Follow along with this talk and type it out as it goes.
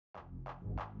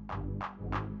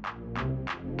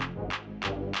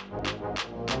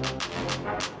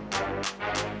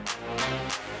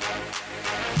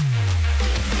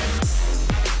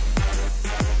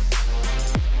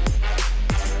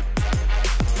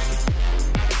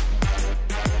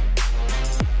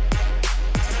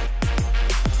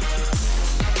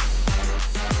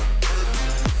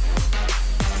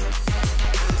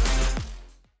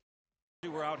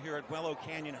We're out here at Willow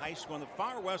Canyon High School on the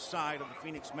far west side of the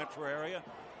Phoenix metro area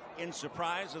in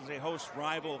surprise as they host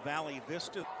rival Valley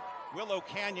Vista. Willow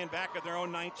Canyon back at their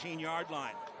own 19-yard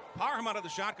line. Parham out of the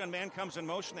shotgun, man comes in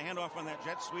motion. The handoff on that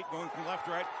jet sweep going from left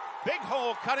to right. Big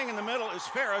hole cutting in the middle is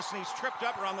Ferris, and he's tripped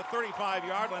up around the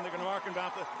 35-yard line. They're going to mark him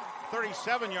about the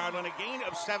 37-yard line. A gain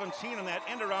of 17 on that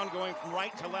end around going from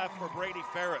right to left for Brady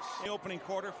Ferris. The opening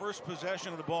quarter, first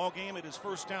possession of the ball game. It is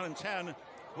first down and 10.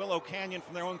 Willow Canyon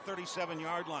from their own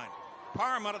 37-yard line.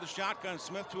 Parham out of the shotgun,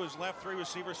 Smith to his left, three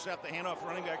receivers set, the handoff for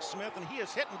running back Smith, and he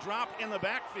is hit and dropped in the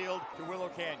backfield to Willow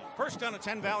Canyon. First down at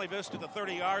 10, Valley Vista, the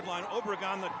 30-yard line.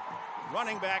 Obregon, the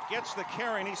running back, gets the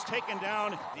carry, and he's taken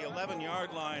down the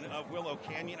 11-yard line of Willow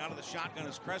Canyon. Out of the shotgun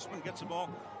as Crespin gets the ball,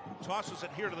 tosses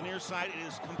it here to the near side. It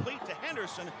is complete to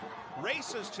Henderson,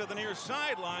 races to the near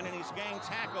sideline, and he's gang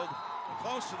tackled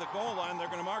close to the goal line. They're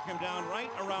going to mark him down right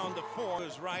around the 4.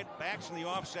 His right, backs in the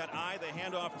offset eye. They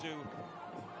hand off to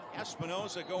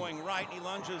Espinoza going right. He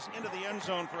lunges into the end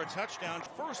zone for a touchdown.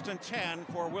 First and 10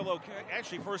 for Willow,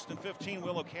 actually first and 15,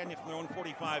 Willow Canyon from their own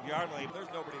 45-yard line. There's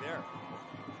nobody there.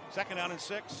 Second down and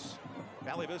 6.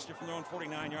 Valley Vista from their own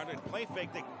 49-yard line. Play fake.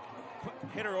 They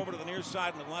hit her over to the near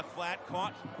side in the left flat.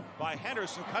 Caught by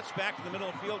Henderson. Cuts back to the middle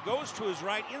of the field. Goes to his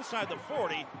right inside the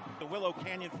 40. The Willow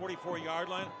Canyon 44-yard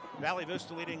line. Valley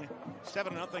Vista leading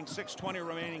 7-0, 6:20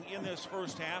 remaining in this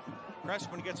first half.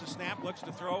 Crespin gets a snap, looks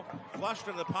to throw, flushed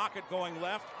into the pocket going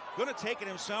left. Going to take it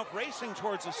himself, racing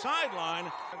towards the sideline.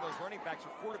 And those running backs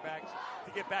or quarterbacks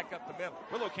to get back up the middle.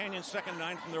 Willow Canyon second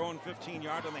 9 from their own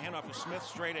 15-yard line. The handoff to Smith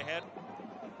straight ahead.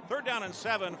 Third down and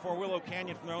 7 for Willow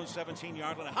Canyon from their own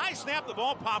 17-yard line. A high snap, the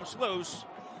ball pops loose.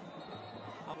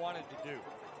 I wanted to do.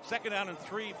 Second down and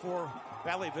 3 for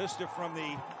Valley Vista from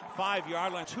the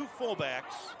 5-yard line. Two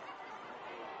fullbacks.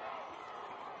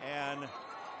 And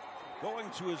going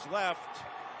to his left,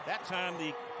 that time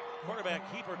the quarterback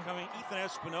keeper coming, Ethan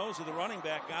Espinoza, the running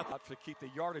back, got to keep the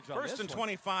yardage on first this and one.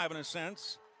 25 in a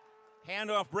sense.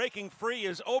 Handoff breaking free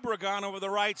is Obregon over the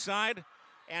right side,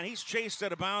 and he's chased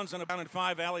out of bounds on a down and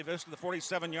 5 Valley Vista, the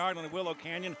 47-yard line of Willow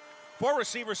Canyon. 4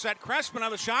 receiver set, Crespin out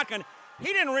of the shotgun. He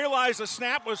didn't realize the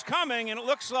snap was coming, and it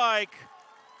looks like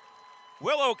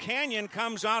Willow Canyon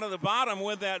comes out of the bottom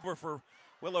with that for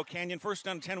Willow Canyon. First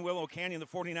down 10, Willow Canyon, the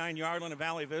 49-yard line of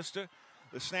Valley Vista.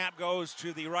 The snap goes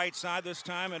to the right side this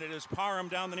time, and it is Parham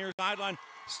down the near sideline.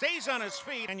 Stays on his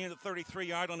feet. Canyon, the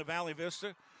 33-yard line of Valley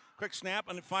Vista. Quick snap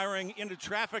and firing into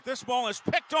traffic. This ball is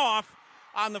picked off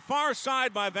on the far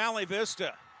side by Valley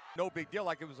Vista. No big deal,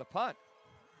 like it was a punt.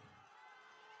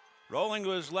 Rolling to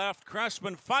his left,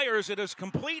 Crespin fires. It is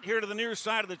complete here to the near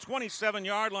side of the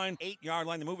 27-yard line. 8-yard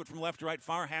line, they move it from left to right,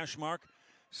 far hash mark.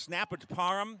 Snap it to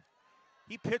Parham.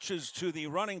 He pitches to the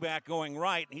running back going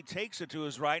right, and he takes it to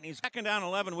his right, and he's second down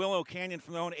 11, Willow Canyon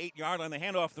from their own 8-yard line. They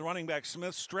hand off the running back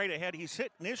Smith straight ahead. He's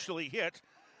initially hit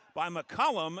by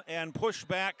McCullum and pushed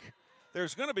back.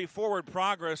 There's going to be forward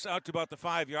progress out to about the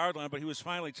 5-yard line, but he was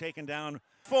finally taken down.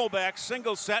 Fullback,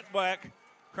 single setback.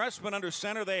 Crespin under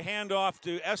center. They hand off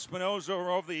to Espinoza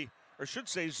over the, or should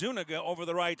say Zuniga over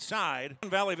the right side.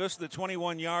 Valley Vista, the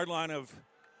 21-yard line of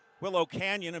Willow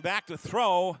Canyon, and back to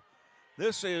throw.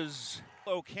 This is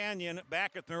Willow Canyon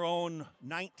back at their own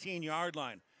 19-yard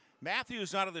line.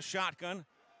 Matthews out of the shotgun,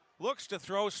 looks to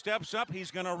throw, steps up.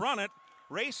 He's going to run it,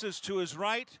 races to his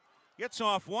right, gets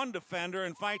off one defender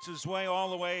and fights his way all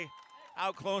the way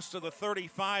out close to the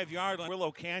 35-yard line.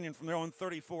 Willow Canyon from their own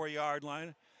 34-yard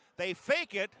line. They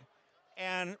fake it,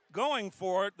 and going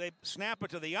for it, they snap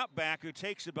it to the up back who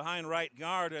takes it behind right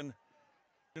guard, and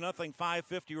nothing,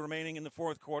 5:50 remaining in the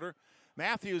fourth quarter.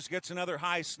 Matthews gets another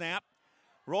high snap,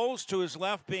 rolls to his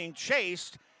left being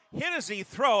chased, hit as he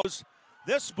throws.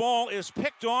 This ball is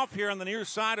picked off here on the near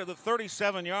side of the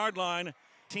 37-yard line.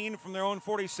 From their own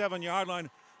 47-yard line.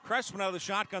 Crespin out of the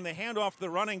shotgun. They hand off to the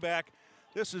running back.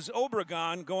 This is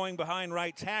Obregon going behind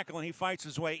right tackle, and he fights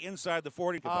his way inside the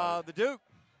 40. The Duke.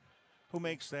 Who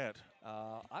makes that?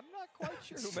 I'm not quite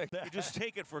sure who makes that. You just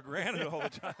take it for granted all the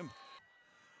time.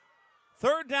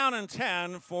 Third down and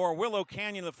 10 for Willow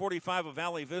Canyon, the 45 of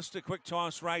Valley Vista. Quick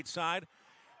toss right side.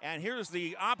 And here's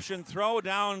the option throw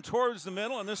down towards the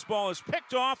middle, and this ball is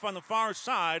picked off on the far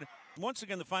side. Once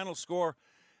again, the final score,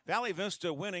 Valley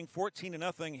Vista winning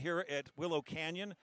 14-0 here at Willow Canyon.